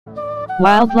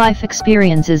Wildlife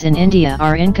experiences in India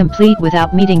are incomplete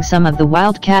without meeting some of the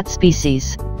wild cat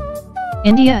species.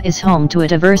 India is home to a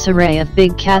diverse array of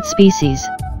big cat species,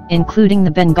 including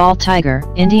the Bengal tiger,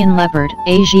 Indian leopard,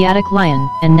 Asiatic lion,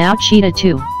 and now cheetah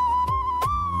too.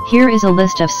 Here is a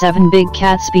list of 7 big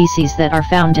cat species that are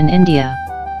found in India.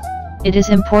 It is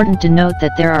important to note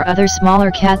that there are other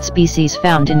smaller cat species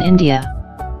found in India.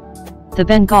 The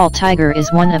Bengal tiger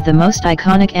is one of the most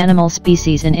iconic animal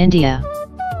species in India.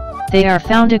 They are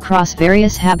found across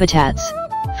various habitats,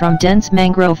 from dense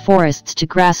mangrove forests to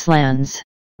grasslands.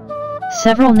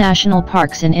 Several national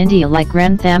parks in India like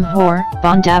Ranthambhore,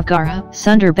 Bandhavgarh,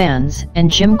 Sundarbans, and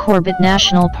Jim Corbett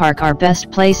National Park are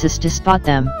best places to spot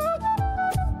them.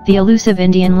 The elusive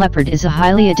Indian leopard is a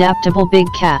highly adaptable big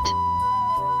cat.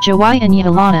 Jawai and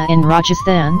Jhalana in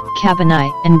Rajasthan,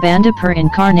 Kabini and Bandipur in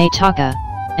Karnataka,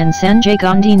 and Sanjay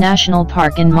Gandhi National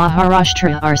Park in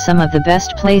Maharashtra are some of the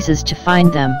best places to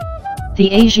find them.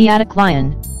 The Asiatic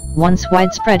lion, once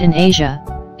widespread in Asia,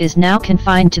 is now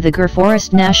confined to the Gir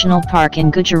Forest National Park in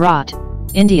Gujarat,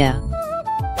 India.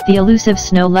 The elusive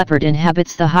snow leopard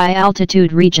inhabits the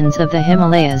high-altitude regions of the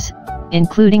Himalayas,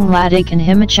 including Ladakh and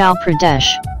Himachal Pradesh.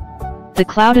 The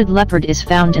clouded leopard is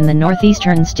found in the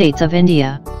northeastern states of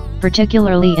India,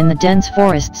 particularly in the dense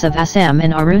forests of Assam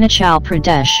and Arunachal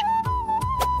Pradesh.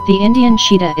 The Indian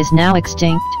cheetah is now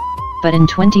extinct, but in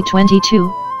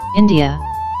 2022, India,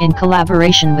 in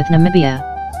collaboration with Namibia,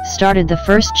 started the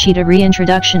first cheetah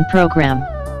reintroduction program.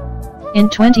 In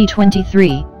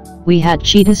 2023, we had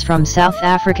cheetahs from South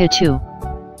Africa too.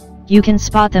 You can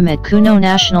spot them at Kuno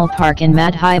National Park in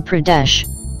Madhya Pradesh.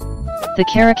 The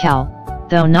caracal,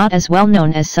 though not as well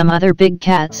known as some other big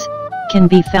cats, can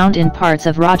be found in parts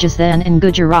of Rajasthan and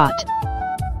Gujarat.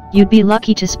 You'd be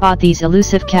lucky to spot these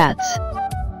elusive cats.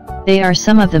 They are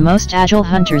some of the most agile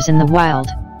hunters in the wild.